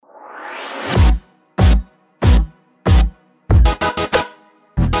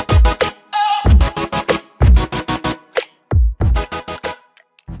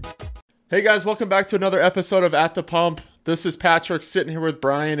Hey guys, welcome back to another episode of At the Pump. This is Patrick sitting here with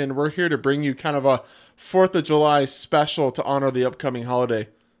Brian, and we're here to bring you kind of a 4th of July special to honor the upcoming holiday.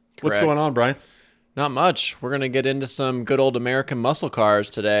 What's Correct. going on, Brian? Not much. We're going to get into some good old American muscle cars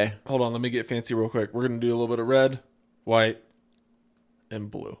today. Hold on, let me get fancy real quick. We're going to do a little bit of red, white, and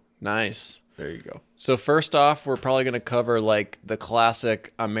blue. Nice. There you go. So first off, we're probably going to cover like the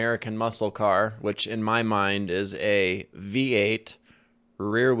classic American muscle car, which in my mind is a V8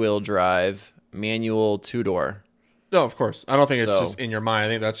 rear-wheel drive manual two-door. No, of course. I don't think it's So- just in your mind. I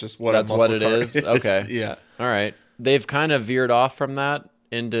think that's just what That's a muscle what it car is? Okay. Yeah. All right. They've kind of veered off from that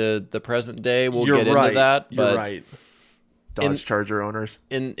into the present day. We'll You're get right. into that. You're But right. Dodge Charger owners.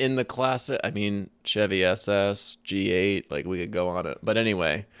 in the classic, I mean, Chevy SS, G8, like we could go on it. But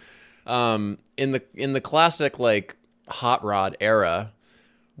anyway, in the classic like hot rod era,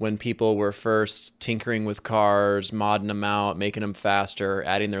 when people were first tinkering with cars, modding them out, making them faster,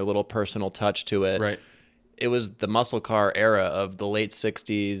 adding their little personal touch to it. Right. It was the muscle car era of the late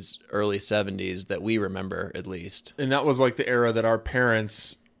 60s, early 70s that we remember, at least. And that was like the era that our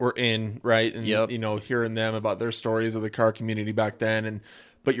parents were in, right? And Yep. you know, hearing them about their stories of the car community back then.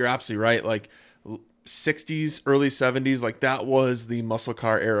 But you're absolutely right. Like 60s, early 70s, like that was the muscle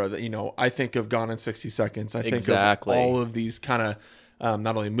car era that, you know, I think of Gone in 60 Seconds. I think Exactly. of all of these kind of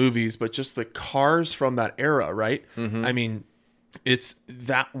not only movies, but just the cars from that era, right? Mm-hmm. I mean,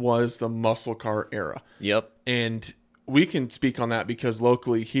 that was the muscle car era. Yep. And we can speak on that because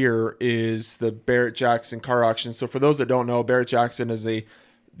locally here is the Barrett-Jackson car auction. So for those that don't know, Barrett-Jackson is the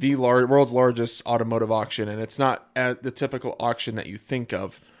world's largest automotive auction, and it's not at the typical auction that you think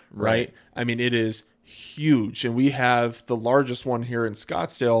of, right? I mean, it is huge, and we have the largest one here in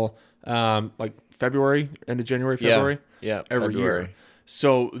Scottsdale, like February, end of January, February, Yeah. every February. year.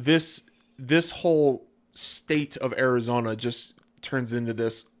 So this whole state of Arizona just turns into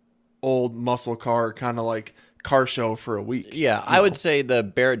this old muscle car kind of like car show for a week. Yeah, I would say the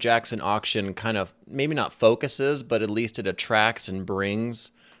Barrett-Jackson auction kind of maybe not focuses, but at least it attracts and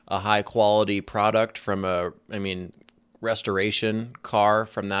brings a high quality product from restoration car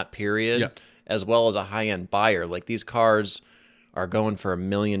from that period, Yeah. as well as a high end buyer. Like these cars are going for $1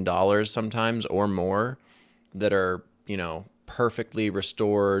 million sometimes or more that are, perfectly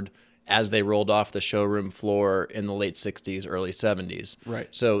restored as they rolled off the showroom floor in the late 60s, early 70s. Right.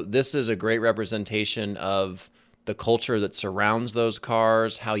 So this is a great representation of the culture that surrounds those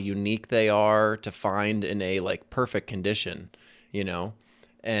cars, how unique they are to find in a like perfect condition,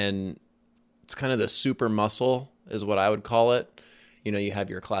 and it's kind of the super muscle is what I would call it. You have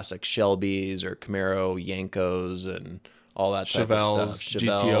your classic Shelbys or Camaro Yankos and all that type Chevelles, of stuff.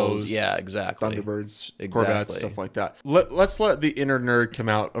 GTOs, yeah, exactly. Thunderbirds, Exactly. Corvettes, stuff like that. Let's let the inner nerd come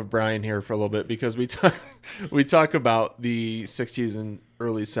out of Brian here for a little bit because we talk about the 60s and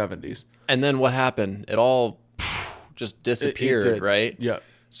early 70s. And then what happened? It all just disappeared, did. right? Yeah.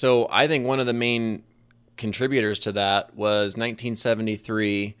 So I think one of the main contributors to that was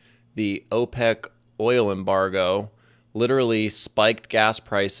 1973, the OPEC oil embargo literally spiked gas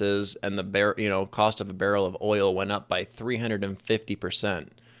prices, and the cost of a barrel of oil went up by 350%.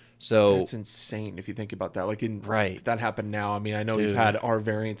 So That's insane if you think about that. Like Right. if that happened now, I mean, I know we've Dude. had our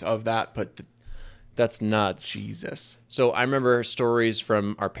variants of that, but that's nuts. Jesus. So I remember stories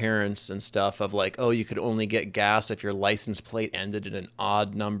from our parents and stuff of like, oh, you could only get gas if your license plate ended in an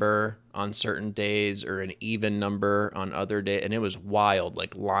odd number on certain days or an even number on other days. And it was wild,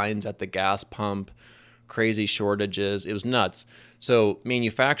 like lines at the gas pump, crazy shortages. It was nuts. So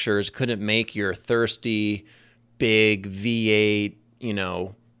manufacturers couldn't make your thirsty, big V8,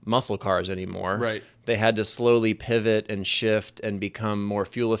 muscle cars anymore. Right. They had to slowly pivot and shift and become more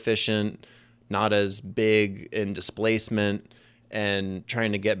fuel efficient, not as big in displacement, and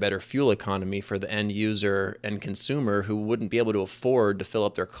trying to get better fuel economy for the end user and consumer who wouldn't be able to afford to fill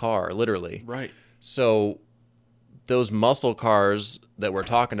up their car, literally. Right. So those muscle cars that we're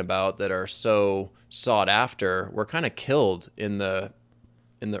talking about that are so sought after were kind of killed in the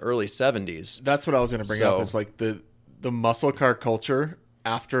early 70s. That's what I was going to bring up So- is like the muscle car culture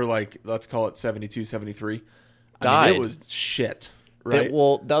after like, let's call it 72, 73. I mean, Died. it was shit. Right.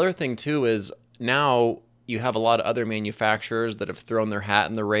 The other thing too is now you have a lot of other manufacturers that have thrown their hat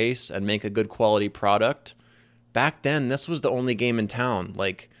in the race and make a good quality product. Back then, this was the only game in town.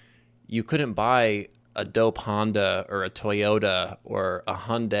 Like, you couldn't buy a dope Honda or a Toyota or a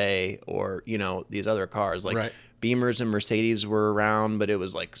Hyundai or, these other cars. Like, Right. Beamers and Mercedes were around, but it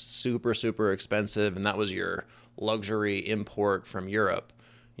was like super, super expensive. And that was your luxury import from Europe,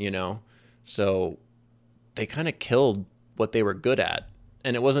 So they kind of killed what they were good at.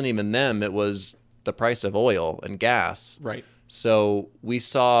 And it wasn't even them. It was the price of oil and gas. Right. So we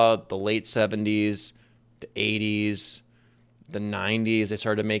saw the late 70s, the 80s, the 90s. They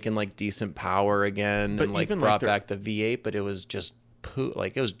started making like decent power again, But and like even, like, brought their- back the V8, but it was just poo.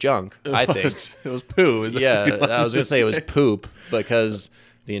 Like it was junk, I think. It was poo. Yeah, I was going to say it was poop because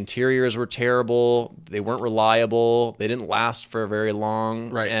the interiors were terrible. They weren't reliable. They didn't last for very long.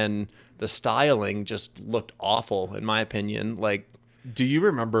 Right. And the styling just looked awful, in my opinion. Like, Do you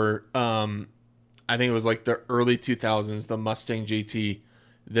remember, I think it was like the early 2000s, the Mustang GT,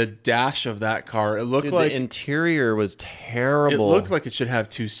 the dash of that car, it looked dude, like the interior was it terrible. looked like it should have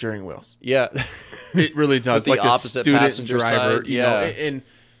 2 steering wheels. Yeah. It really does. With the Like a opposite student passenger driver, side, you know, yeah.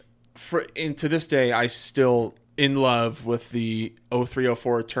 and to this day, I still in love with the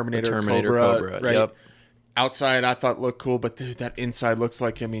 0304 Terminator Cobra. Right. Yep. Outside, I thought looked cool, but dude, that inside looks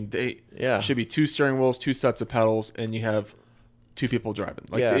like, I mean, they Yeah. should be 2 steering wheels, 2 sets of pedals, and you have 2 people driving.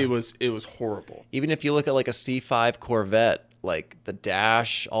 Like Yeah. it was horrible. Even if you look at like a C5 Corvette, like the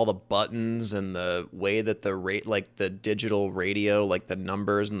dash, all the buttons and the way that like the digital radio, like the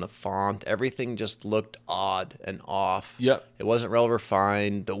numbers and the font, everything just looked odd and off. Yep. It wasn't real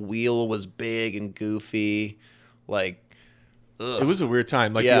refined. The wheel was big and goofy. Like, ugh. It was a weird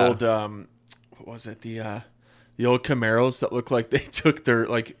time. Like Yeah. the old, what was it? The old Camaros that looked like they took their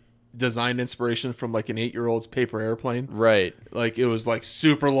like design inspiration from like an 8-year-old's paper airplane. Right. Like it was like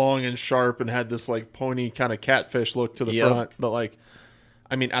super long and sharp and had this like pony kind of catfish look to the Yep. front. But like,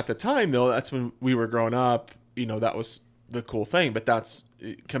 I mean, at the time though, that's when we were growing up, you know, that was the cool thing, but that's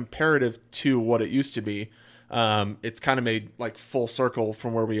comparative to what it used to be. It's kind of made like full circle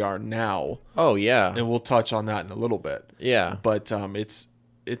from where we are now. Oh, yeah. And we'll touch on that in a little bit. Yeah. But it's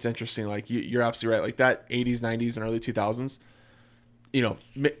interesting. Like you're absolutely right. Like that 80s, 90s, and early 2000s, you know,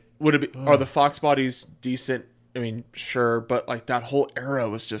 would it be, are the Fox bodies decent? I mean, sure, but like that whole era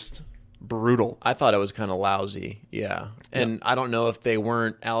was just brutal. I thought it was kind of lousy. Yeah. And I don't know if they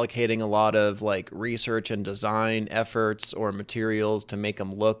weren't allocating a lot of like research and design efforts or materials to make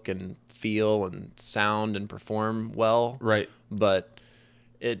them look and feel and sound and perform well. Right. But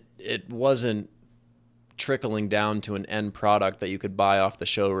it wasn't trickling down to an end product that you could buy off the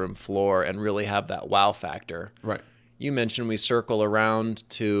showroom floor and really have that wow factor. Right. You mentioned we circle around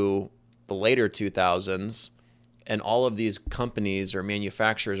to the later 2000s, and all of these companies or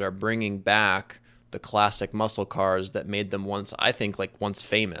manufacturers are bringing back the classic muscle cars that made them once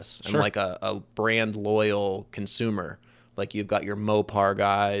famous and Sure. like a brand loyal consumer. Like you've got your Mopar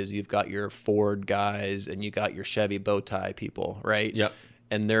guys, you've got your Ford guys, and you got your Chevy bow tie people, right? Yep.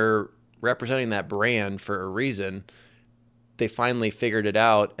 And they're representing that brand for a reason. They finally figured it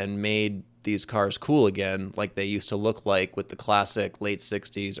out and made these cars cool again, like they used to look like with the classic late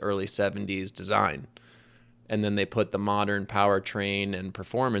 60s, early 70s design. And then they put the modern powertrain and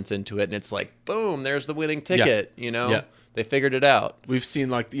performance into it, and it's like, boom, there's the winning ticket, you know? Yeah. They figured it out. We've seen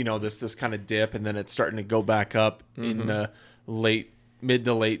like, you know, this kind of dip, and then it's starting to go back up in the mid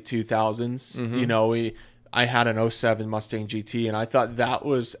to late 2000s. You know, I had an 07 Mustang GT, and I thought that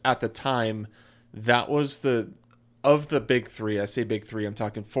was at the time, that was of the big 3. I say big 3. I'm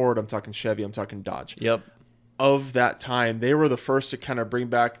talking Ford, I'm talking Chevy, I'm talking Dodge. Yep. Of that time, they were the first to kind of bring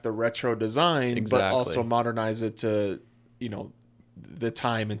back the retro design, but Exactly. also modernize it to, you know, the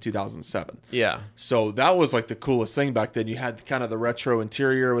time in 2007. Yeah. So that was like the coolest thing back then. You had kind of the retro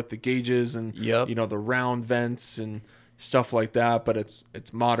interior with the gauges and, Yep. you know, the round vents and stuff like that. But it's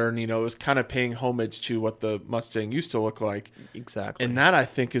modern, you know, it was kind of paying homage to what the Mustang used to look like. Exactly. And that, I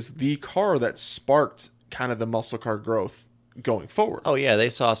think, is the car that sparked kind of the muscle car growth going forward. Oh, yeah. They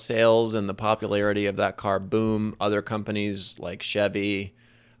saw sales and the popularity of that car boom. Other companies like Chevy,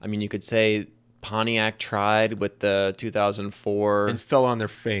 I mean, you could say Pontiac tried with the 2004 And fell on their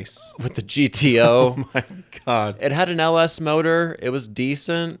face. with the GTO. Oh my God. It had an LS motor. It was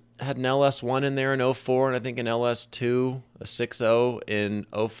decent. It had an LS1 in there in 04, and I think an LS2, a 6.0 in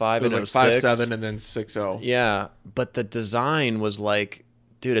 05 It was and like 06. 5.7 and then 6.0. Yeah, but the design was like,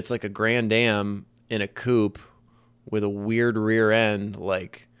 dude, it's like a Grand Am in a coupe with a weird rear end.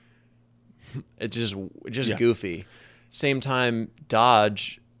 Like, it just Yeah. goofy. Same time,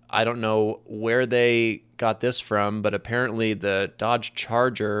 Dodge, I don't know where they got this from, but apparently the Dodge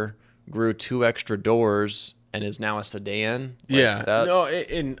Charger grew 2 extra doors and is now a sedan. Like Yeah, that- no,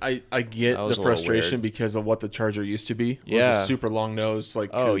 and I get That was the a little frustration weird. because of what the Charger used to be. It was Yeah. a super long nose, like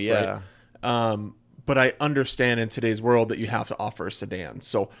Oh, coupe, yeah. right? But I understand in today's world that you have to offer a sedan.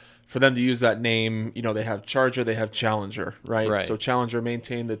 So for them to use that name, you know, they have Charger, they have Challenger, right? Right. So Challenger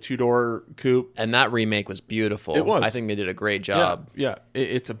maintained the 2-door coupe. And that remake was beautiful. It was. I think they did a great job. Yeah,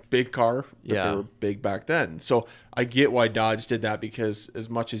 it's a big car, but Yeah. they were big back then. So I get why Dodge did that, because as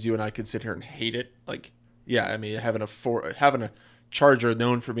much as you and I could sit here and hate it, like Yeah, I mean, having a Charger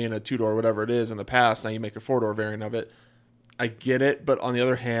known for being a 2-door, whatever it is in the past, now you make a 4-door variant of it. I get it, but on the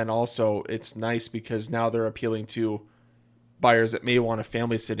other hand, also it's nice because now they're appealing to buyers that may want a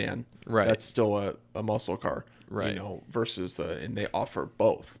family sedan. Right. That's still a muscle car. Right. Versus and they offer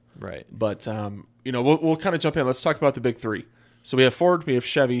both. Right. But we'll kind of jump in. Let's talk about the big three. So we have Ford, we have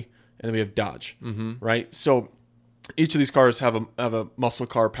Chevy, and then we have Dodge. Mm-hmm. Right. So each of these cars have a muscle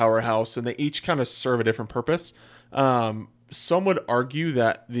car powerhouse, and they each kind of serve a different purpose. Some would argue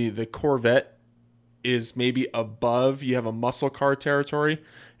that the Corvette is maybe above. You have a muscle car territory,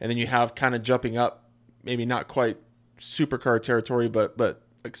 and then you have kind of jumping up, maybe not quite supercar territory, but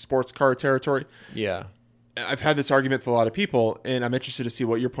like sports car territory. Yeah. I've had this argument with a lot of people, and I'm interested to see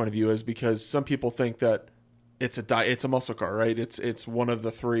what your point of view is, because some people think that it's a muscle car, right? It's one of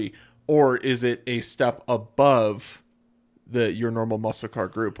the three, or is it a step above your normal muscle car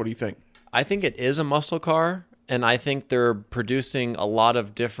group? What do you think? I think it is a muscle car, and I think they're producing a lot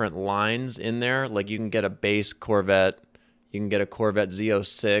of different lines in there. Like you can get a base Corvette, you can get a Corvette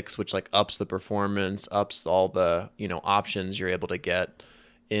Z06, which like ups the performance, ups all the options you're able to get.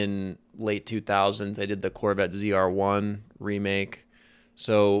 In late 2000s, they did the Corvette ZR1 remake.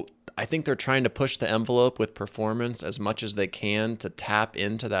 So I think they're trying to push the envelope with performance as much as they can to tap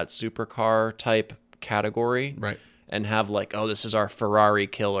into that supercar type category. Right. And have like, oh, this is our Ferrari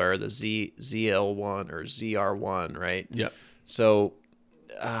killer, the ZL1 or ZR1, right? Yeah. So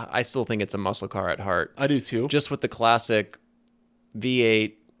I still think it's a muscle car at heart. I do too. Just with the classic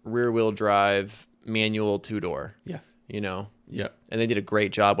V8 rear-wheel drive manual 2-door. Yeah. Yeah. And they did a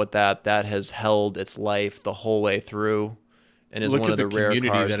great job with that. That has held its life the whole way through, and is one of the rare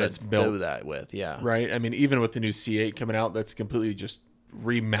cars that do that with. Yeah. Right. I mean, even with the new C8 coming out, that's completely just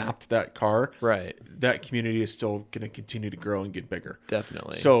remapped that car. Right. That community is still going to continue to grow and get bigger.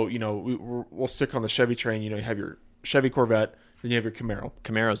 Definitely. So, we'll stick on the Chevy train. You have your Chevy Corvette, then you have your Camaro.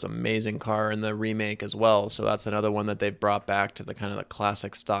 Camaro's an amazing car in the remake as well. So that's another one that they've brought back to the kind of the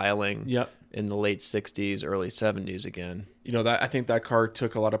classic styling. Yep. In the late 60s, early 70s again. I think that car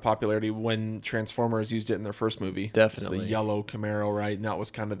took a lot of popularity when Transformers used it in their first movie. Definitely. It's the yellow Camaro, right? And that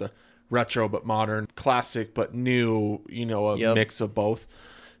was kind of the retro but modern, classic but new, mix of both.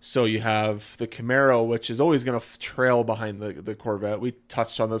 So you have the Camaro, which is always going to trail behind the Corvette. We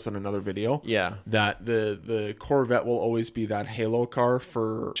touched on this in another video. Yeah. That the Corvette will always be that halo car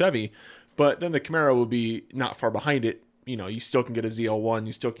for Chevy, but then the Camaro will be not far behind it. You still can get a ZL1,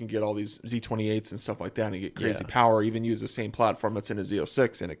 you still can get all these Z28s and stuff like that, and get crazy power, even use the same platform that's in a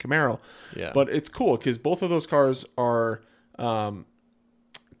Z06 and a Camaro. Yeah. But it's cool because both of those cars are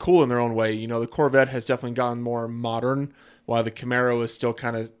cool in their own way. The Corvette has definitely gotten more modern, while the Camaro is still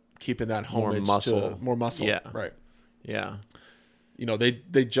kind of keeping that homage to more muscle. Yeah. Right. Yeah.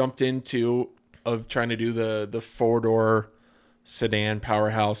 They jumped into of trying to do the 4-door sedan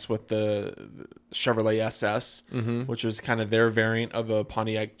powerhouse with the Chevrolet SS, which was kind of their variant of a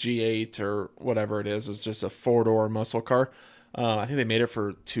Pontiac G8 or whatever it is. It's just a 4-door muscle car. I think they made it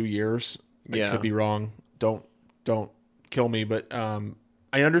for 2 years. I could be wrong. Don't kill me, but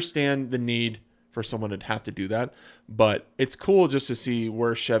I understand the need for someone to have to do that, but it's cool just to see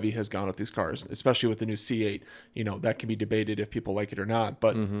where Chevy has gone with these cars, especially with the new C8. That can be debated if people like it or not,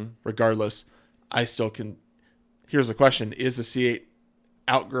 but regardless, I still can. Here's the question: is the C8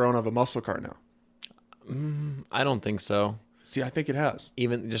 outgrown of a muscle car now? I don't think so. See, I think it has.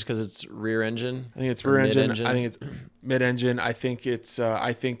 Even just because it's rear engine. I think it's rear engine. I think it's mid-engine. I think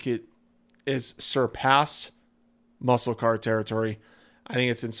it is surpassed muscle car territory. I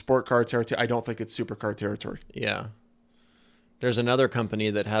think it's in sport car territory. I don't think it's supercar territory. Yeah. There's another company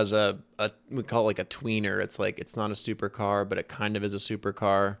that has we call it like a tweener. It's like it's not a supercar, but it kind of is a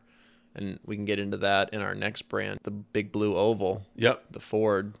supercar. And we can get into that in our next brand, the Big Blue Oval. Yep. The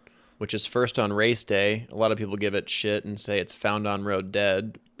Ford, which is first on race day. A lot of people give it shit and say it's found on road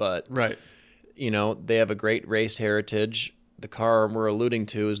dead, but right. They have a great race heritage. The car we're alluding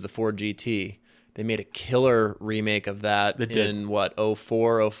to is the Ford GT. They made a killer remake of that in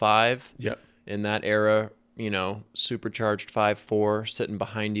 04, 05? Yep. In that era, supercharged 5.4 sitting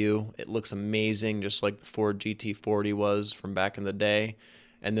behind you. It looks amazing, just like the Ford GT40 was from back in the day.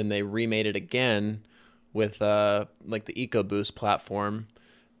 And then they remade it again with like the EcoBoost platform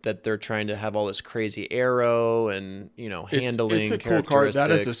that they're trying to have all this crazy aero and handling. It's a cool car.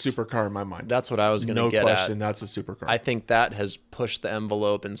 That is a supercar in my mind. That's what I was going to get at. No question, that's a supercar. I think that has pushed the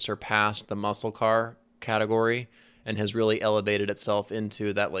envelope and surpassed the muscle car category and has really elevated itself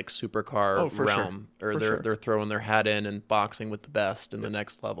into that like supercar realm. Sure. Or they're throwing their hat in and boxing with the best in the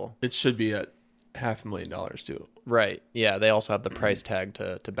next level. It should be at $500,000 too. Right. Yeah. They also have the price tag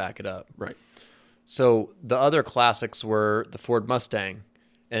to back it up. Right. So the other classics were the Ford Mustang.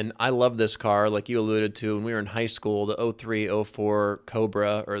 And I love this car, like you alluded to when we were in high school. The 03, 04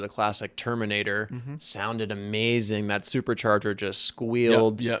 Cobra, or the classic Terminator, sounded amazing. That supercharger just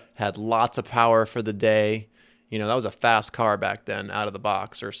squealed, Yep. had lots of power for the day. You know, that was a fast car back then, out of the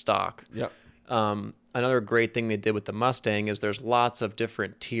box or stock. Yep. Another great thing they did with the Mustang is there's lots of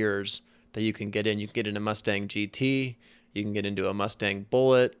different tiers that you can get in. You can get into Mustang GT, you can get into a Mustang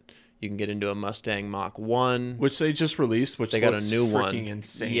Bullet, you can get into a Mustang Mach 1. Which they just released, which They got looks a new one. freaking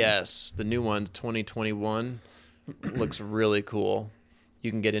insane. Yes, the new one, 2021, looks really cool. You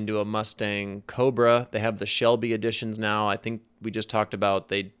can get into a Mustang Cobra. They have the Shelby editions now. I think we just talked about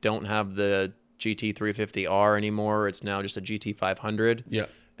they don't have the GT350R anymore. It's now just a GT500. Yeah.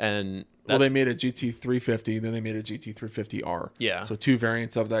 And Well, they made a GT350, then they made a GT350R. Yeah. So 2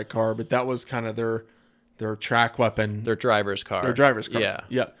 variants of that car, but that was kind of their track weapon, their driver's car. their driver's car. Yeah.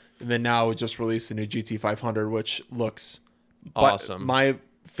 Yeah. And then now it just released the new GT500, which looks Awesome. My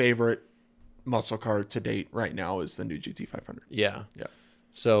favorite muscle car to date right now is the new GT500. Yeah. Yeah.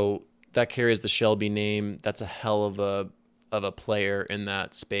 So that carries the Shelby name. That's a hell of a player in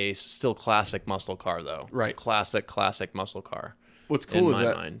that space. Still classic muscle car though. Right. Classic muscle car. What's cool in is my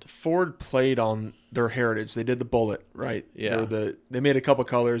that mind. Ford played on their heritage. They did the Bullet, right? Yeah. They made a couple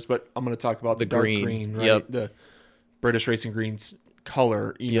colors, but I'm going to talk about the dark green, right? Yep. The British Racing Green's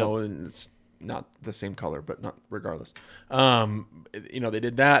color, you Yep. know, and it's not the same color, but not regardless. You know, they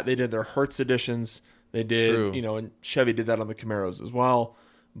did that. They did their Hertz editions. They did, True. you know, and Chevy did that on the Camaros as well.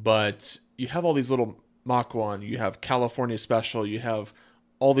 But you have all these little Mach 1, you have California Special, you have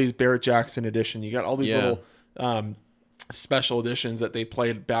all these Barrett Jackson edition. You got all these Yeah. little special editions that they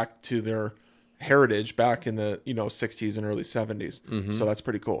played back to their heritage back in the 60s and early 70s. So that's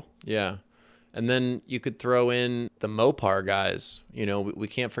pretty cool. Yeah. And then you could throw in the Mopar guys. You know, we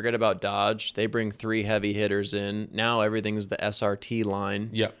can't forget about Dodge. They bring 3 heavy hitters in. Now everything's the SRT line.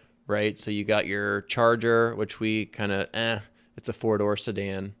 Yeah. Right? So you got your Charger, which we kind of, it's a 4-door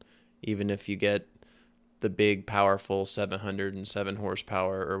sedan, even if you get the big, powerful 707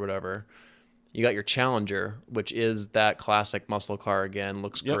 horsepower or whatever. You got your Challenger, which is that classic muscle car again.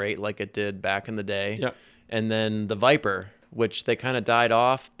 Looks Yep. great like it did back in the day. Yep. And then the Viper, which they kind of died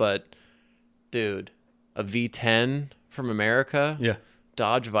off, but dude, a V10 from America, Yeah.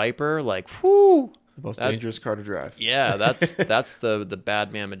 Dodge Viper, like, whoo. The most That- dangerous car to drive. Yeah, that's the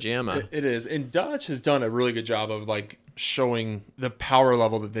bad mamma jamma. It is. And Dodge has done a really good job of like showing the power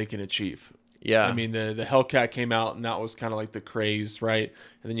level that they can achieve. Yeah. I mean, the Hellcat came out and that was kind of like the craze, right?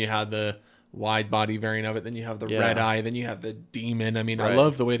 And then you had the wide body variant of it. Then you have the Yeah. Red Eye. Then you have the Demon. I mean, I Right.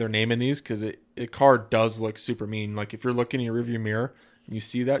 love the way they're naming these because the car does look super mean. Like if you're looking in your rearview mirror and you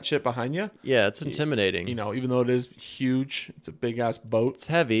see that shit behind you, Yeah, it's intimidating. you know, even though it is huge, it's a big ass boat. It's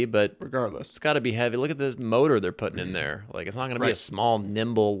heavy, but Regardless, it's got to be heavy. Look at this motor they're putting in there. Like, it's not going to be a Right. small,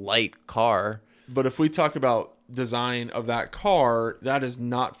 nimble, light car. but if we talk about design of that car, that is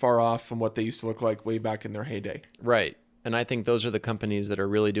not far off from what they used to look like way back in their heyday. Right. And I think those are the companies that are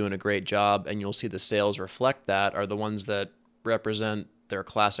really doing a great job, and you'll see the sales reflect that, are the ones that represent their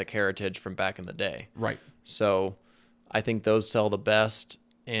classic heritage from back in the day. Right. So I think those sell the best.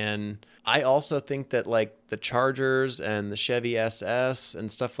 And I also think that like the Chargers and the Chevy SS and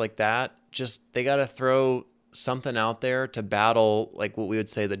stuff like that, just they got to throw something out there to battle like what we would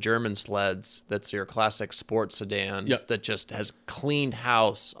say the German sleds. That's your classic sports sedan Yep. that just has cleaned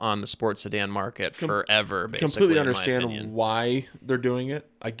house on the sports sedan market forever. Basically, Completely in my understand opinion. why they're doing it.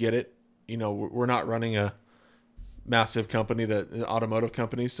 I get it. You know, we're not running a massive company, an automotive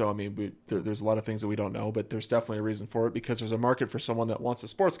company. So, I mean, there's a lot of things that we don't know, but there's definitely a reason for it because there's a market for someone that wants a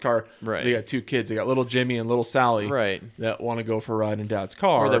sports car. Right. They got 2 kids. They got little Jimmy and little Sally Right. that want to go for a ride in dad's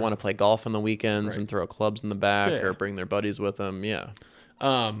car. Or they want to play golf on the weekends Right. and throw clubs in the back Yeah. or bring their buddies with them. Yeah.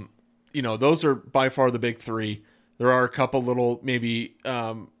 You know, those are by far the big 3. There are a couple little maybe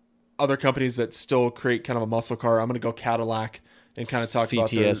other companies that still create kind of a muscle car. I'm going to go Cadillac and kind of talk about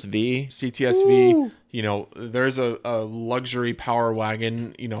their CTSV. CTSV. You know, there's a luxury power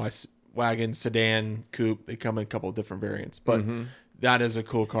wagon, you know, wagon, sedan, coupe. They come in a couple of different variants, but that is a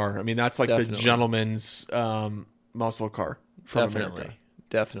cool car. I mean, that's like Definitely. the gentleman's muscle car from America.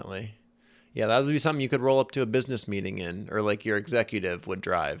 Definitely. Yeah, that would be something you could roll up to a business meeting in, or like your executive would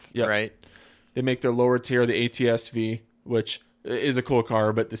drive, Yep. right? They make their lower tier, the ATSV, which is a cool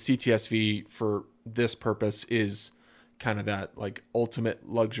car, but the CTSV for this purpose is kind of that like ultimate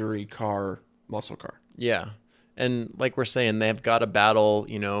luxury car, muscle car. Yeah. And like we're saying, they've got to battle,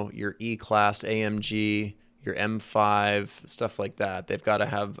 you know, your E-Class AMG, your M5, stuff like that. They've got to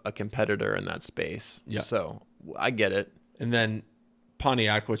have a competitor in that space. Yeah. So I get it. And then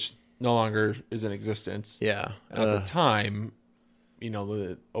Pontiac, which no longer is in existence. Yeah. At the time,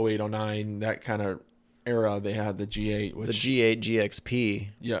 the 08, 09, that kind of era, they had the G8, which the G8 GXP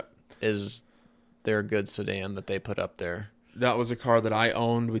yeah, is their good sedan that they put up there. that was a car that I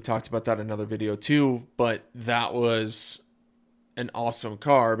owned. We talked about that in another video too, but that was an awesome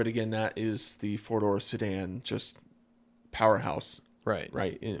car. But again, that is the four-door sedan, just powerhouse,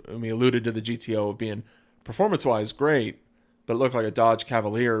 Right. And we alluded to the GTO of being performance-wise great, but it looked like a Dodge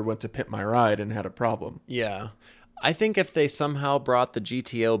Cavalier went to pimp my ride and had a problem. Yeah. I think if they somehow brought the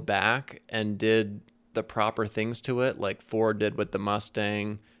GTO back and did the proper things to it, like Ford did with the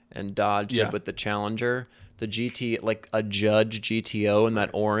Mustang and Dodge Yeah. did with the Challenger, the GT, like a Judge GTO in that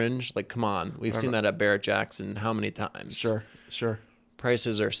orange, like, come on. We've seen that at Barrett Jackson how many times? Sure.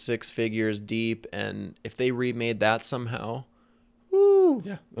 Prices are 6 figures deep, and if they remade that somehow,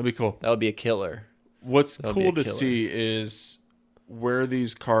 Yeah, that'd be cool. that would be a killer. What's That'll be cool a to killer. see is where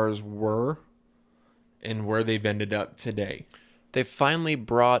these cars were and where they've ended up today. They finally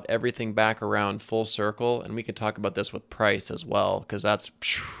brought everything back around full circle, and we could talk about this with price as well, because that's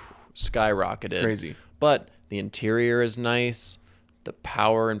skyrocketed. Crazy. But the interior is nice, the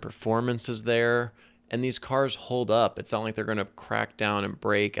power and performance is there, and these cars hold up. It's not like they're going to crack down and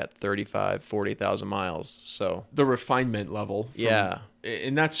break at 35, 40,000 miles. So, The refinement level. Yeah.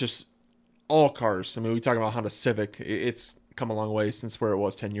 And that's just all cars. I mean, we talk about Honda Civic. It's come a long way since where it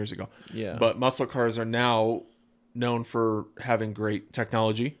was 10 years ago. yeah. But muscle cars are now known for having great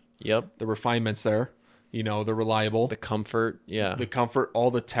technology. Yep. The refinement's there. They're reliable. The comfort. Yeah. The comfort,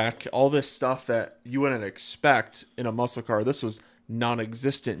 all the tech, all this stuff that you wouldn't expect in a muscle car. This was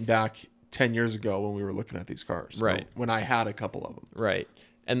non-existent back 10 years ago when we were looking at these cars. Right. When I had a couple of them. Right.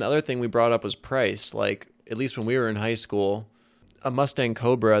 And the other thing we brought up was price. Like, at least when we were in high school, a Mustang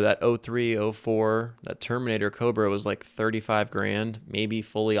Cobra, that 03, 04, that Terminator Cobra was like 35 grand, maybe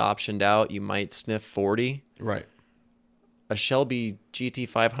fully optioned out. You might sniff 40. Right. A Shelby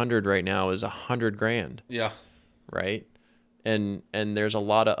GT500 right now is 100 grand, Yeah. right? And there's a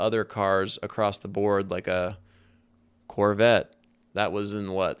lot of other cars across the board, like a Corvette. That was in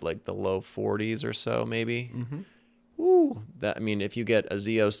like the low 40s or so, maybe. Mm-hmm. Ooh, if you get a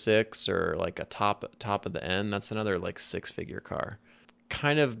Z06 or like a top of the end, that's another like 6-figure car.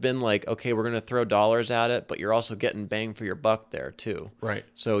 Kind of been like, okay, we're gonna throw dollars at it, but you're also getting bang for your buck there too. Right.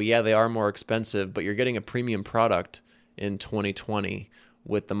 So yeah, they are more expensive, but you're getting a premium product in 2020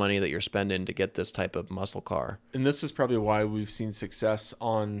 with the money that you're spending to get this type of muscle car. And this is probably why we've seen success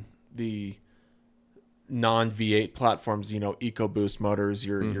on the non V8 platforms, EcoBoost motors,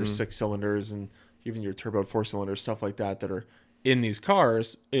 your 6 cylinders, and even your turbo 4 cylinders, stuff like that are in these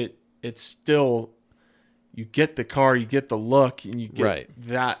cars. It's still, you get the car, you get the look, and you get Right.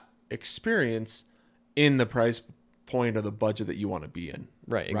 that experience in the price point or the budget that you want to be in.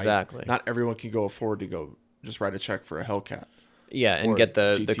 Right, exactly. Not everyone can go afford to go just write a check for a Hellcat. Yeah, and or get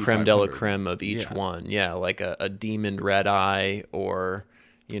the GT500. creme de la creme of each Yeah. one. Yeah, like a Demon Red Eye or,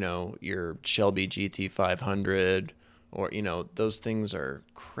 your Shelby GT500 or, those things are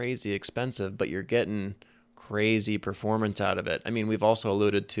crazy expensive, but you're getting crazy performance out of it. I mean, we've also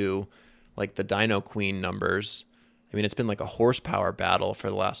alluded to like the Dyno Queen numbers. I mean, it's been like a horsepower battle for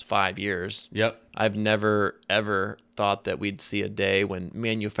the last 5 years. Yep. I've never, ever thought that we'd see a day when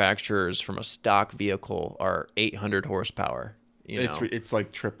manufacturers from a stock vehicle are 800 horsepower. It's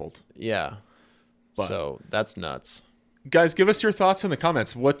like tripled. Yeah. But- So that's nuts. Guys, give us your thoughts in the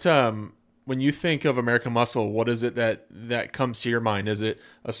comments. What when you think of American Muscle, what is it that comes to your mind? Is it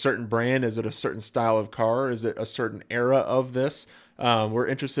a certain brand? Is it a certain style of car? Is it a certain era of this? We're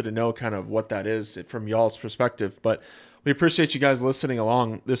interested to know kind of what that is from y'all's perspective. But we appreciate you guys listening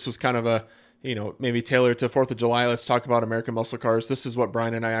along. This was kind of a, maybe tailored to 4th of July. Let's talk about American muscle cars. This is what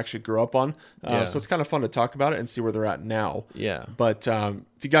Brian and I actually grew up on. Yeah. So it's kind of fun to talk about it and see where they're at now. Yeah. But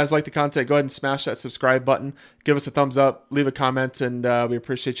if you guys like the content, go ahead and smash that subscribe button. Give us a thumbs up, leave a comment, and we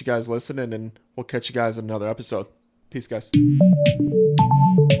appreciate you guys listening, and we'll catch you guys in another episode. Peace, guys.